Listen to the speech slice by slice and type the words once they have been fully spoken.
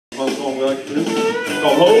we like to do.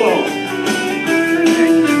 Oh, hold on.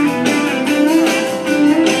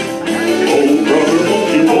 Oh, brother,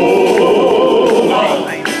 won't you hold on?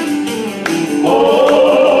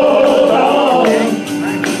 Hold on.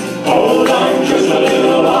 Hold on just a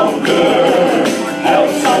little longer.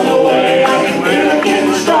 Help's on the way. I can feel it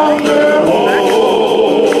getting stronger.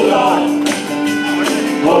 Hold on.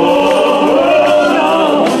 Hold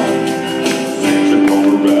on. Things are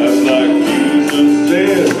gonna rise like Jesus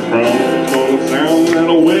said. Trumpet's gonna sound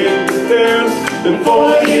that'll wake the dead.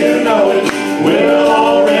 Before you know it, we'll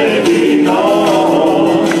already be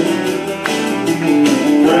gone.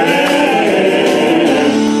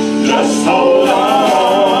 Friend, just hold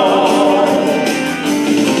on.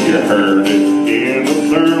 You heard it in a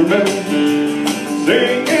sermon,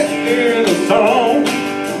 sing it in a song.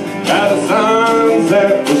 By the signs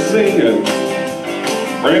that we're singing,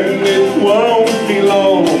 friend, it won't be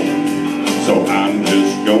long. So I'm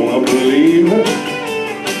just gonna believe it,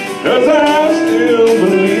 'cause I still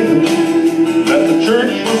believe it, that the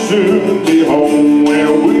church will soon be home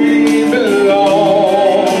where we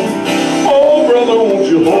belong. Oh, brother, won't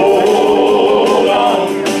you hold on?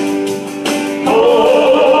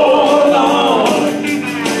 Hold on.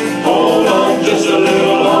 Hold on just a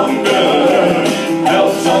little longer.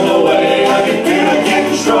 Help's on the way. I can feel it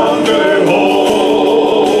getting stronger.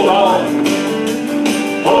 Hold on.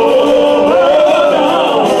 Hold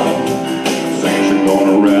on. Saints are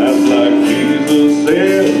gonna rise like Jesus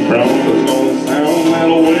said. Trumpet's gonna sound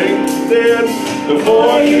that'll wake the dead.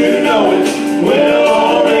 Before you know it, we'll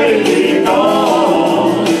already be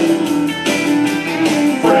gone.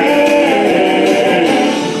 Friend,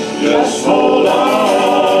 just hold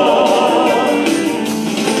on.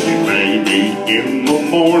 It may be in the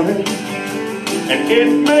morning, and it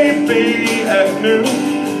may be at noon.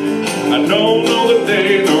 I don't know the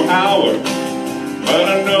day nor hour, but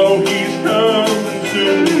I know he's coming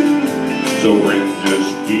soon. So friend,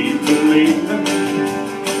 just keep believing.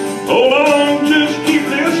 Hold on, just keep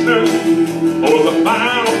listening for the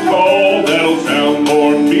final call that'll sound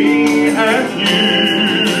for me and you.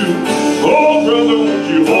 Oh, brother, won't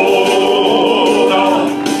you hold on?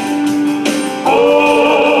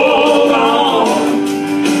 Hold on.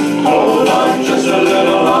 Hold on just a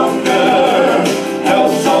little longer.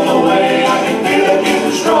 Help's on the way. I can feel it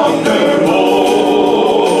getting stronger.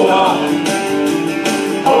 Hold on.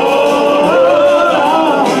 Hold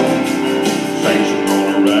on. Saints are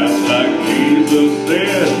gonna rise like Jesus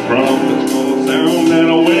said. Trumpet's gonna sound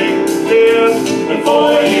that'll wake the dead.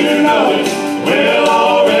 Before you know it, we'll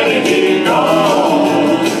already be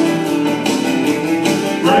gone.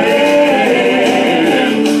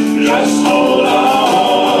 Friend, just hold on.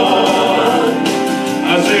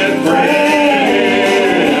 I said,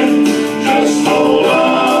 friend, just hold on.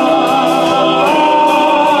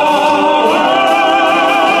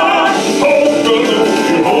 Oh, brother, won't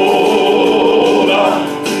you hold on?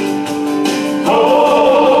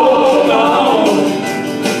 Hold on.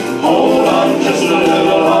 Hold on just a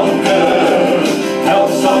little longer.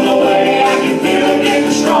 Help's on the way. I can feel it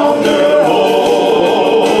getting stronger.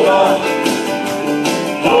 Hold on.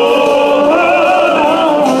 Hold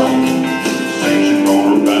on. Saints are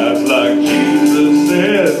gonna rise like Jesus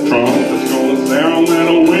said. Trumpet's gonna sound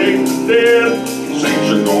that'll wake the dead. Saints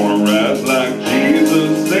are gonna rise like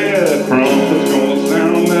Jesus said. Trumpet's gonna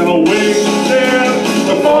sound that'll wake the dead.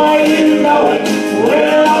 Before you know it,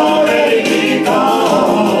 we'll already be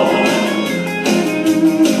gone.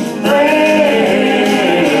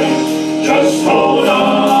 Friend, just hold